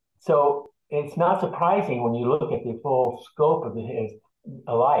 And so it's not surprising when you look at the full scope of his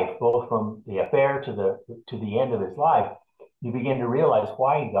life, both from the affair to the end of his life, you begin to realize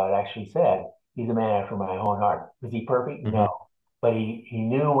why God actually said, he's a man after my own heart. Was he perfect? No. But he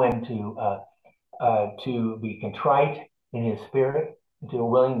knew when to be contrite in his spirit, to be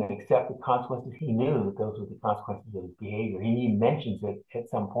willing to accept the consequences. He knew that those were the consequences of his behavior. He even mentions it at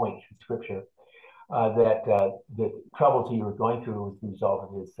some point in Scripture, that the troubles he was going through was the result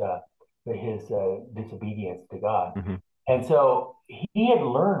of his disobedience to God. And so he had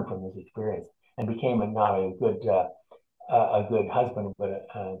learned from this experience and became not a good husband, but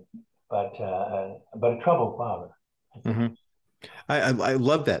a troubled father. I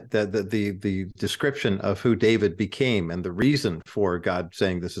love that the description of who David became and the reason for God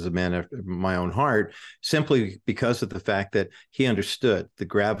saying this is a man after my own heart, simply because of the fact that he understood the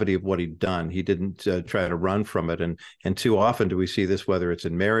gravity of what he'd done. He didn't try to run from it, and too often do we see this, whether it's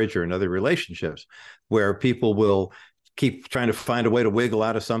in marriage or in other relationships, where people will keep trying to find a way to wiggle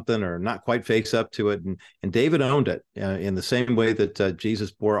out of something or not quite face up to it. And David owned it in the same way that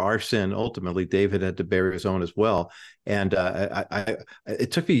Jesus bore our sin. Ultimately, David had to bear his own as well. And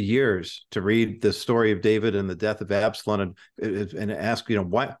it took me years to read the story of David and the death of Absalom and ask,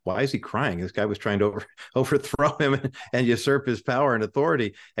 why is he crying? This guy was trying to overthrow him and usurp his power and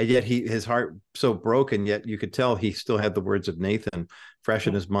authority. And yet his heart so broken, yet you could tell he still had the words of Nathan fresh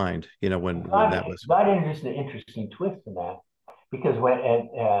in his mind, when that was. God introduced an interesting twist in that, because when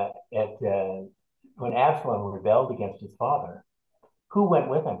Absalom rebelled against his father, who went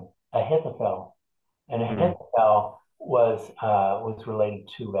with him? Ahithophel. And Ahithophel was related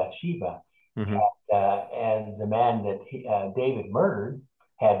to Bathsheba. And the man that David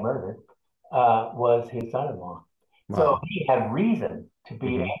had murdered, was his son-in-law. Wow. So he had reason to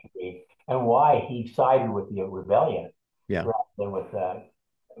be angry, and why he sided with the rebellion rather than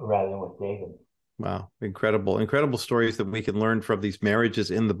with David. Wow. Incredible stories that we can learn from these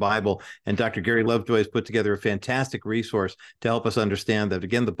marriages in the Bible. And Dr. Gary Lovejoy has put together a fantastic resource to help us understand that.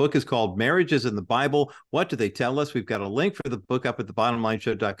 Again, the book is called Marriages in the Bible. What do they tell us? We've got a link for the book up at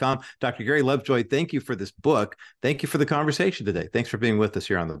thebottomlineshow.com. Dr. Gary Lovejoy, thank you for this book. Thank you for the conversation today. Thanks for being with us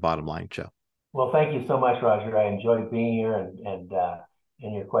here on the Bottom Line Show. Well, thank you so much, Roger. I enjoyed being here, and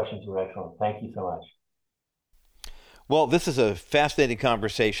your questions were excellent. Thank you so much. Well, this is a fascinating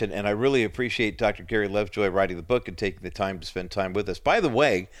conversation, and I really appreciate Dr. Gary Lovejoy writing the book and taking the time to spend time with us. By the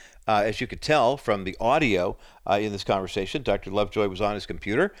way, as you could tell from the audio in this conversation, Dr. Lovejoy was on his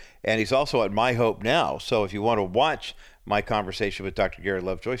computer, and he's also at My Hope Now. So if you want to watch my conversation with Dr. Gary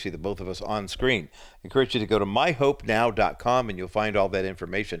Lovejoy, see the both of us on screen, I encourage you to go to myhopenow.com, and you'll find all that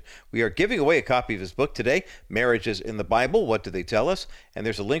information. We are giving away a copy of his book today, Marriages in the Bible, What Do They Tell Us? And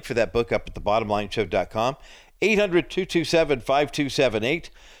there's a link for that book up at thebottomlineshow.com. 800-227-5278,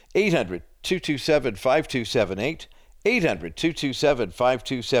 800-227-5278,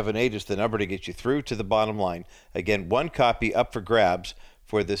 800-227-5278 is the number to get you through to the bottom line. Again, one copy up for grabs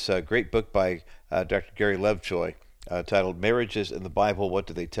for this great book by Dr. Gary Lovejoy titled Marriages in the Bible, What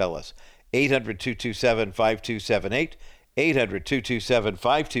Do They Tell Us? 800-227-5278,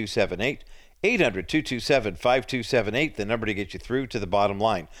 800-227-5278, 800-227-5278, the number to get you through to the bottom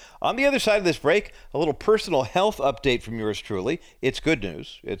line. On the other side of this break, a little personal health update from yours truly. It's good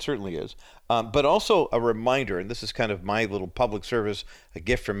news. It certainly is. But also a reminder, and this is kind of my little public service, a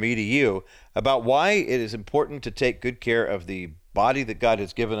gift from me to you, about why it is important to take good care of the body that God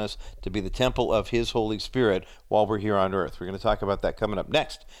has given us to be the temple of His Holy Spirit while we're here on earth. We're going to talk about that coming up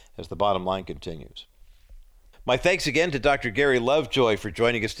next as the bottom line continues. My thanks again to Dr. Gary Lovejoy for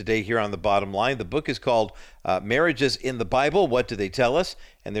joining us today here on The Bottom Line. The book is called Marriages in the Bible, What Do They Tell Us?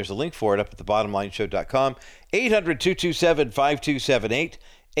 And there's a link for it up at thebottomlineshow.com. 800-227-5278,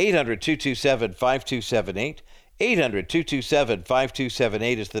 800-227-5278.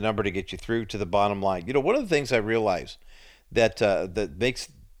 800-227-5278 is the number to get you through to the bottom line. You know, one of the things I realize that makes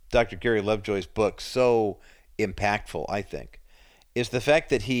Dr. Gary Lovejoy's book so impactful, I think, is the fact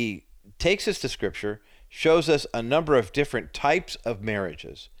that he takes us to Scripture, shows us a number of different types of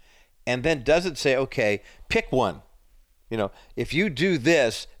marriages, and then doesn't say, okay, pick one. You know, if you do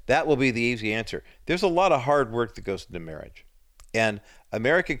this, that will be the easy answer. There's a lot of hard work that goes into marriage. And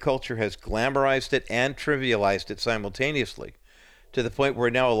American culture has glamorized it and trivialized it simultaneously to the point where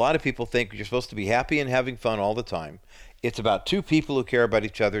now a lot of people think you're supposed to be happy and having fun all the time. It's about two people who care about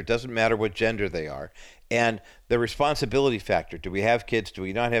each other. It doesn't matter what gender they are. And the responsibility factor. Do we have kids? Do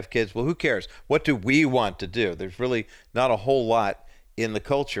we not have kids? Well, who cares? What do we want to do? There's really not a whole lot in the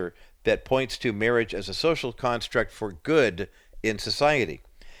culture that points to marriage as a social construct for good in society.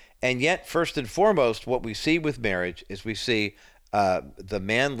 And yet, first and foremost, what we see with marriage is we see the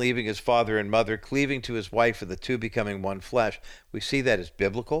man leaving his father and mother, cleaving to his wife, and the two becoming one flesh. We see that as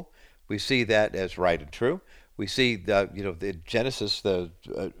biblical. We see that as right and true. We see the Genesis, the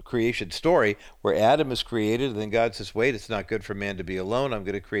creation story, where Adam is created, and then God says, wait, it's not good for man to be alone. I'm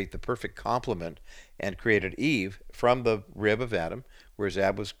going to create the perfect complement, and created Eve from the rib of Adam, whereas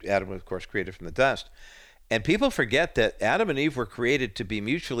Adam was, of course, created from the dust. And people forget that Adam and Eve were created to be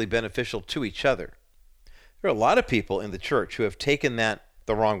mutually beneficial to each other. There are a lot of people in the church who have taken that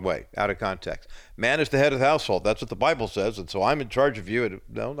the wrong way, out of context. Man is the head of the household. That's what the Bible says, and so I'm in charge of you. And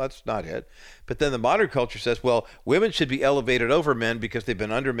no, that's not it. But then the modern culture says, well, women should be elevated over men because they've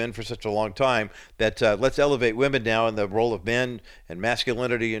been under men for such a long time that let's elevate women now, and the role of men and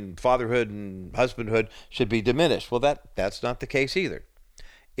masculinity and fatherhood and husbandhood should be diminished. Well, that's not the case either.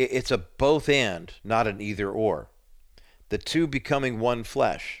 It's a both and, not an either or. The two becoming one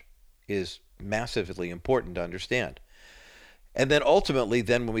flesh is massively important to understand. And then ultimately,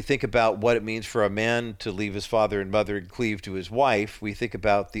 then when we think about what it means for a man to leave his father and mother and cleave to his wife, we think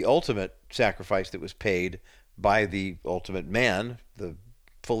about the ultimate sacrifice that was paid by the ultimate man, the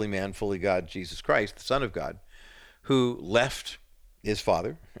fully man, fully God, Jesus Christ, the Son of God, who left his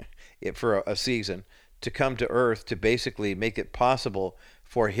father for a season to come to earth to basically make it possible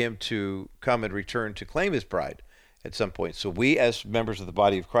for him to come and return to claim his bride at some point. So we, as members of the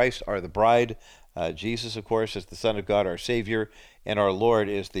body of Christ, are the bride. Jesus, of course, is the Son of God, our Savior, and our Lord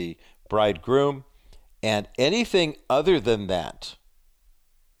is the bridegroom. And anything other than that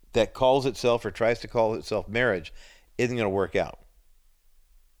calls itself or tries to call itself marriage isn't going to work out.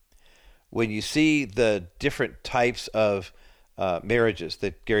 When you see the different types of marriages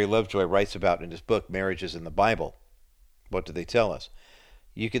that Gary Lovejoy writes about in his book, Marriages in the Bible, what do they tell us?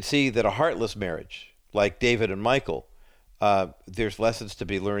 You can see that a heartless marriage, like David and Michal, there's lessons to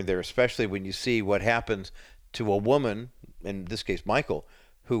be learned there, especially when you see what happens to a woman, in this case Michal,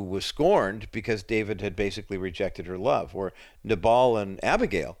 who was scorned because David had basically rejected her love. Or Nabal and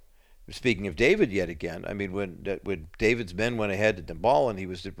Abigail. Speaking of David yet again, I mean, when David's men went ahead to Nabal and he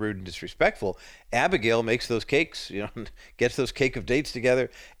was rude and disrespectful, Abigail makes those cakes, gets those cake of dates together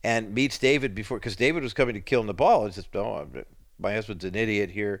and meets David before, because David was coming to kill Nabal. And says, "No, my husband's an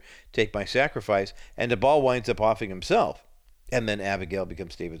idiot here, take my sacrifice." And Nabal winds up offing himself. And then Abigail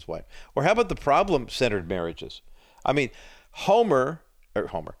becomes David's wife. Or how about the problem-centered marriages? I mean, Hosea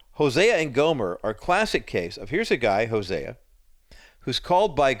and Gomer are a classic case of, here's a guy, Hosea, who's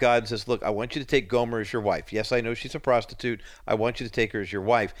called by God and says, look, I want you to take Gomer as your wife. Yes, I know she's a prostitute. I want you to take her as your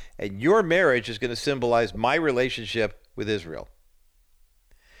wife. And your marriage is going to symbolize my relationship with Israel.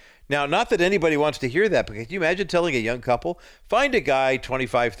 Now, not that anybody wants to hear that, but can you imagine telling a young couple, find a guy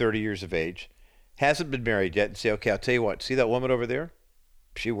 25, 30 years of age, hasn't been married yet, and say, okay, I'll tell you what, see that woman over there?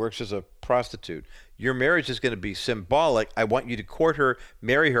 She works as a prostitute. Your marriage is going to be symbolic. I want you to court her,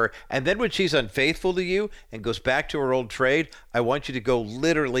 marry her, and then when she's unfaithful to you and goes back to her old trade, I want you to go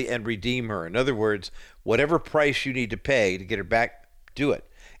literally and redeem her. In other words, whatever price you need to pay to get her back, do it.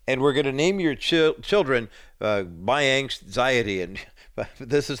 And we're going to name your children my anxiety, and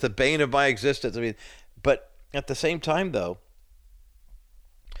this is the bane of my existence. I mean, but at the same time, though,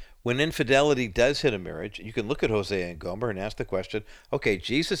 when infidelity does hit a marriage, you can look at Hosea and Gomer and ask the question, okay,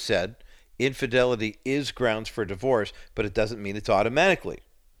 Jesus said infidelity is grounds for divorce, but it doesn't mean it's automatically.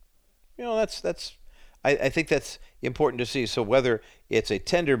 I think that's important to see. So whether it's a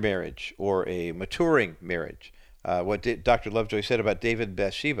tender marriage or a maturing marriage, what Dr. Lovejoy said about David and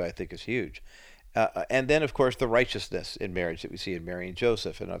Bathsheba, I think is huge. And then, of course, the righteousness in marriage that we see in Mary and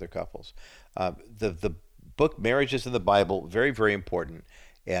Joseph and other couples. The book Marriages in the Bible, very, very important.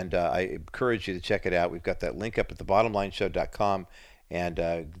 And I encourage you to check it out. We've got that link up at thebottomlineshow.com,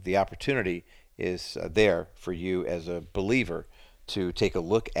 and the opportunity is there for you as a believer to take a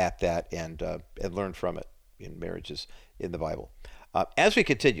look at that and learn from it in marriages in the Bible. As we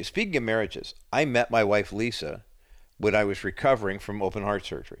continue, speaking of marriages, I met my wife Lisa when I was recovering from open heart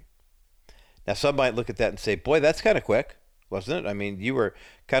surgery. Now, some might look at that and say, boy, that's kind of quick, wasn't it? I mean, you were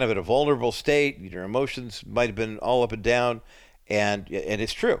kind of in a vulnerable state. Your emotions might have been all up and down. And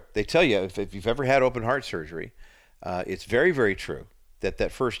it's true. They tell you, if you've ever had open heart surgery, it's very, very true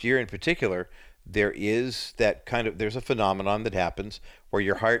that first year in particular, there's a phenomenon that happens where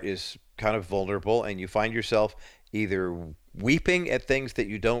your heart is kind of vulnerable and you find yourself either weeping at things that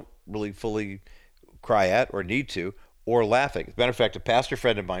you don't really fully cry at or need to, or laughing. As a matter of fact, a pastor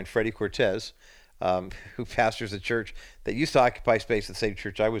friend of mine, Freddie Cortez, who pastors a church that used to occupy space at the same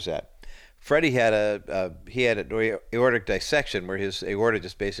church I was at, Freddie had an aortic dissection where his aorta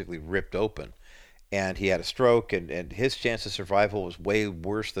just basically ripped open. And he had a stroke, and his chance of survival was way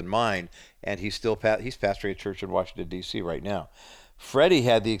worse than mine. And he's pastoring a church in Washington, D.C. right now. Freddie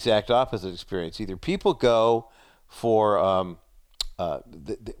had the exact opposite experience. Either people go for,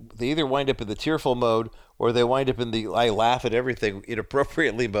 they either wind up in the tearful mode or they wind up in the I laugh at everything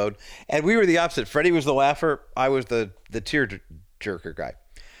inappropriately mode. And we were the opposite. Freddie was the laugher. I was the tear jerker guy.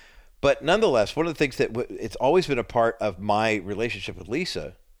 But nonetheless, one of the things that it's always been a part of my relationship with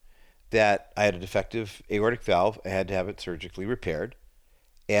Lisa, that I had a defective aortic valve. I had to have it surgically repaired.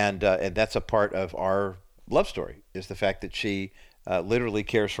 And that's a part of our love story, is the fact that she literally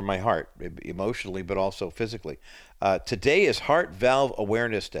cares for my heart, emotionally, but also physically. Today is Heart Valve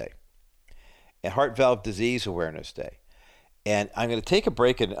Awareness Day, and Heart Valve Disease Awareness Day. And I'm going to take a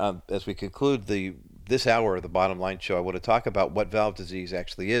break, and as we conclude this hour of the Bottom Line Show, I want to talk about what valve disease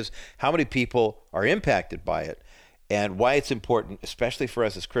actually is, how many people are impacted by it, and why it's important, especially for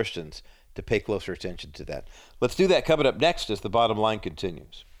us as Christians, to pay closer attention to that. Let's do that coming up next as the Bottom Line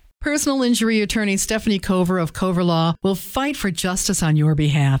continues. Personal injury attorney Stephanie Cover of Cover Law will fight for justice on your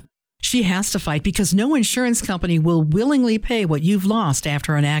behalf. She has to fight because no insurance company will willingly pay what you've lost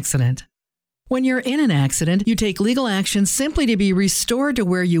after an accident. When you're in an accident, you take legal action simply to be restored to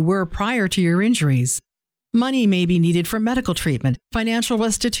where you were prior to your injuries. Money may be needed for medical treatment, financial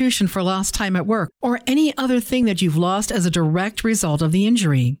restitution for lost time at work, or any other thing that you've lost as a direct result of the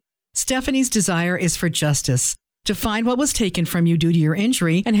injury. Stephanie's desire is for justice, to find what was taken from you due to your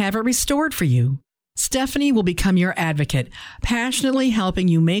injury and have it restored for you. Stephanie will become your advocate, passionately helping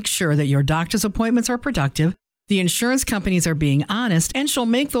you make sure that your doctor's appointments are productive, the insurance companies are being honest, and she'll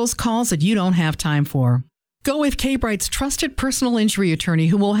make those calls that you don't have time for. Go with K-Bright's trusted personal injury attorney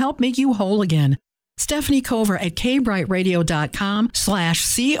who will help make you whole again. Stephanie Cover at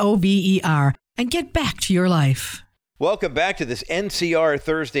kbrightradio.com/COVER and get back to your life. Welcome back to this NCR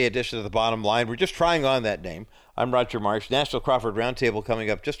Thursday edition of The Bottom Line. We're just trying on that name. I'm Roger Marsh. National Crawford Roundtable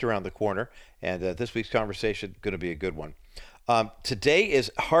coming up just around the corner, and this week's conversation going to be a good one. Today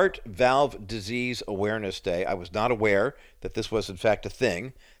is Heart Valve Disease Awareness Day. I was not aware that this was in fact a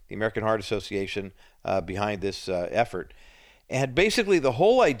thing, the American Heart Association behind this effort. And basically the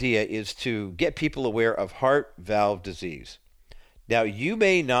whole idea is to get people aware of heart valve disease. Now, you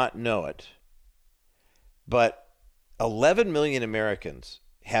may not know it, but 11 million Americans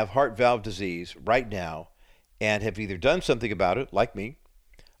have heart valve disease right now and have either done something about it, like me,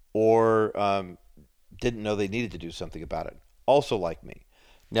 or didn't know they needed to do something about it, also like me.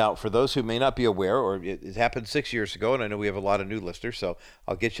 Now, for those who may not be aware, or it happened 6 years ago, and I know we have a lot of new listeners, so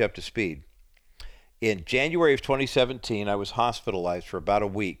I'll get you up to speed. In January of 2017, I was hospitalized for about a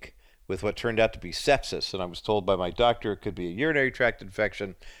week with what turned out to be sepsis, and I was told by my doctor it could be a urinary tract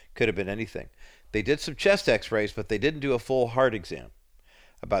infection, could have been anything. They did some chest x-rays, but they didn't do a full heart exam.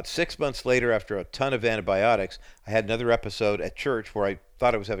 About 6 months later, after a ton of antibiotics, I had another episode at church where I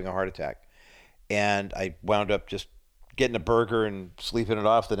thought I was having a heart attack. And I wound up just getting a burger and sleeping it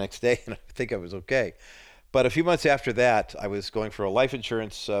off the next day, and I think I was okay. But a few months after that, I was going for a life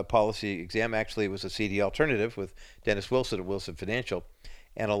insurance policy exam. Actually, it was a CD alternative with Dennis Wilson at Wilson Financial.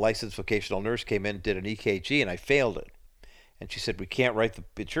 And a licensed vocational nurse came in, did an EKG, and I failed it. And she said, we can't write the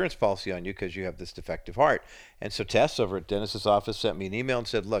insurance policy on you because you have this defective heart. And so Tess over at Dennis's office sent me an email and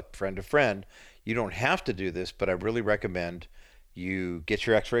said, look, friend to friend, you don't have to do this, but I really recommend you get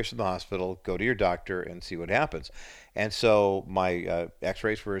your x-rays from the hospital, go to your doctor, and see what happens. And so my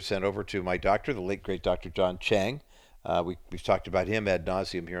x-rays were sent over to my doctor, the late, great Dr. John Chang. We've talked about him ad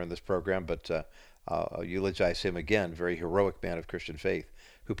nauseum here on this program, but I'll eulogize him again. Very heroic man of Christian faith,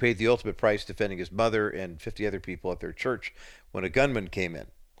 who paid the ultimate price defending his mother and 50 other people at their church when a gunman came in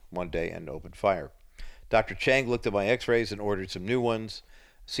one day and opened fire. Dr. Chang looked at my x-rays and ordered some new ones.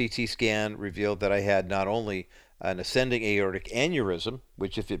 CT scan revealed that I had not only an ascending aortic aneurysm,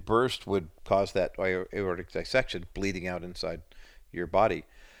 which if it burst would cause that aortic dissection, bleeding out inside your body.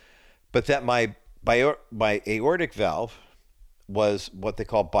 But that my aortic valve was what they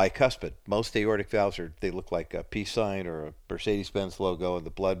call bicuspid. Most aortic valves they look like a peace sign or a Mercedes-Benz logo, and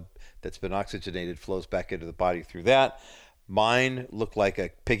the blood that's been oxygenated flows back into the body through that. Mine looked like a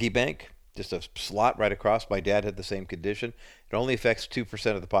piggy bank, just a slot right across. My dad had the same condition. It only affects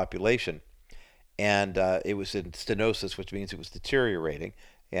 2% of the population. And it was in stenosis, which means it was deteriorating.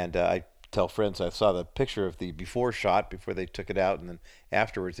 And I tell friends, I saw the picture of the before shot before they took it out, and then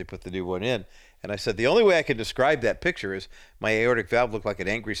afterwards they put the new one in. And I said, the only way I can describe that picture is my aortic valve looked like an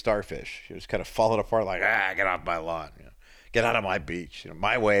angry starfish. It was kind of falling apart like, get off my lawn, get out of my beach,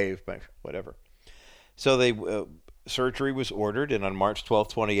 my wave, whatever. So surgery was ordered, and on March 12,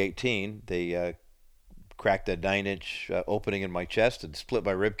 2018, they cracked a 9-inch opening in my chest and split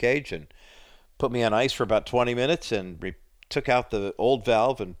my rib cage and put me on ice for about 20 minutes and took out the old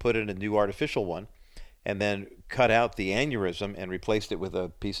valve and put in a new artificial one, and then cut out the aneurysm and replaced it with a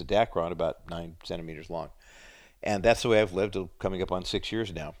piece of Dacron about 9 centimeters long. And that's the way I've lived, coming up on 6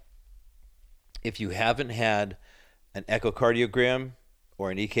 years now. If you haven't had an echocardiogram or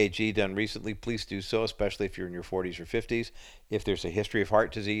an EKG done recently, please do so, especially if you're in your 40s or 50s. If there's a history of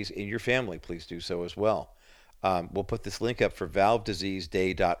heart disease in your family, please do so as well. We'll put this link up for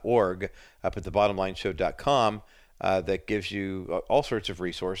valvediseaseday.org up at thebottomlineshow.com that gives you all sorts of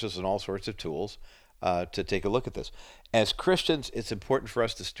resources and all sorts of tools to take a look at this. As Christians, it's important for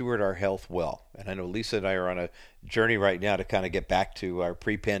us to steward our health well. And I know Lisa and I are on a journey right now to kind of get back to our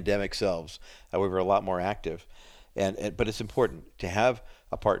pre-pandemic selves. We were a lot more active. But it's important to have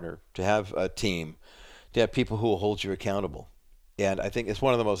a partner, to have a team, to have people who will hold you accountable. And I think it's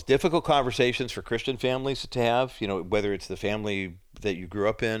one of the most difficult conversations for Christian families to have, whether it's the family that you grew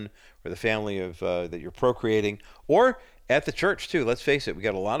up in or the family of that you're procreating, or at the church too. Let's face it, we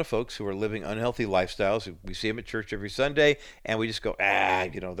got a lot of folks who are living unhealthy lifestyles. We see them at church every Sunday, and we just go,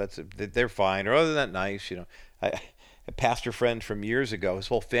 they're fine, or other than that, nice. A pastor friend from years ago, his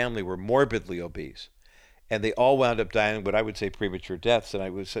whole family were morbidly obese. And they all wound up dying what I would say premature deaths. And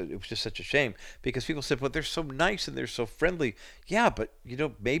it was just such a shame, because people said, well, they're so nice and they're so friendly. Yeah, but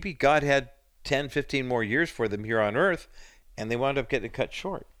maybe God had 10, 15 more years for them here on earth, and they wound up getting cut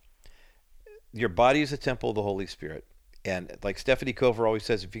short. Your body is a temple of the Holy Spirit. And like Stephanie Cover always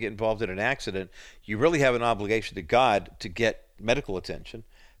says, if you get involved in an accident, you really have an obligation to God to get medical attention,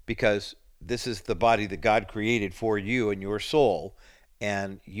 because this is the body that God created for you and your soul.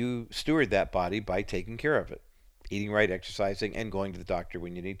 And you steward that body by taking care of it, eating right, exercising, and going to the doctor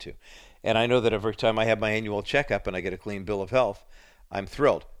when you need to. And I know that every time I have my annual checkup and I get a clean bill of health, I'm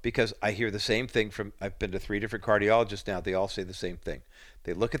thrilled, because I hear the same thing I've been to 3 different cardiologists now. They all say the same thing.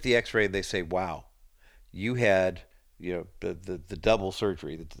 They look at the x-ray and they say, wow, you had the double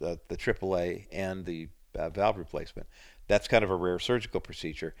surgery, the AAA and the valve replacement. That's kind of a rare surgical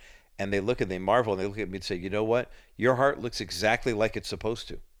procedure. And they look and they marvel, and they look at me and say, you know what? Your heart looks exactly like it's supposed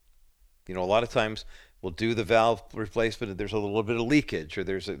to. A lot of times we'll do the valve replacement and there's a little bit of leakage, or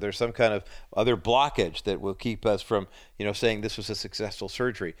there's some kind of other blockage that will keep us from, saying this was a successful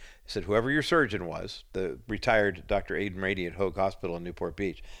surgery. I said, whoever your surgeon was, the retired Dr. Aidan Rady at Hoag Hospital in Newport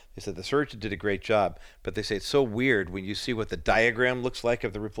Beach, they said the surgeon did a great job, but they say it's so weird when you see what the diagram looks like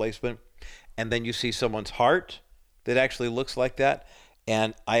of the replacement, and then you see someone's heart that actually looks like that.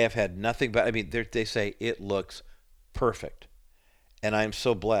 And I have had nothing but, they say it looks perfect. And I'm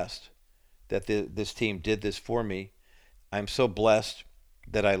so blessed that this team did this for me. I'm so blessed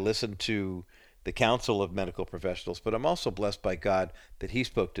that I listened to the counsel of medical professionals, but I'm also blessed by God that he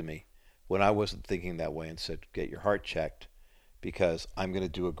spoke to me when I wasn't thinking that way and said, get your heart checked, because I'm going to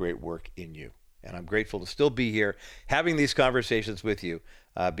do a great work in you. And I'm grateful to still be here having these conversations with you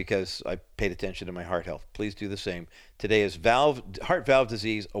because I paid attention to my heart health. Please do the same. Today is Heart Valve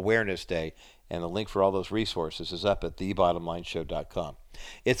Disease Awareness Day, and the link for all those resources is up at thebottomlineshow.com.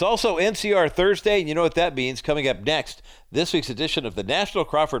 It's also NCR Thursday, and you know what that means. Coming up next, this week's edition of the National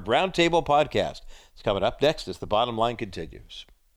Crawford Roundtable Podcast. It's coming up next as The Bottom Line continues.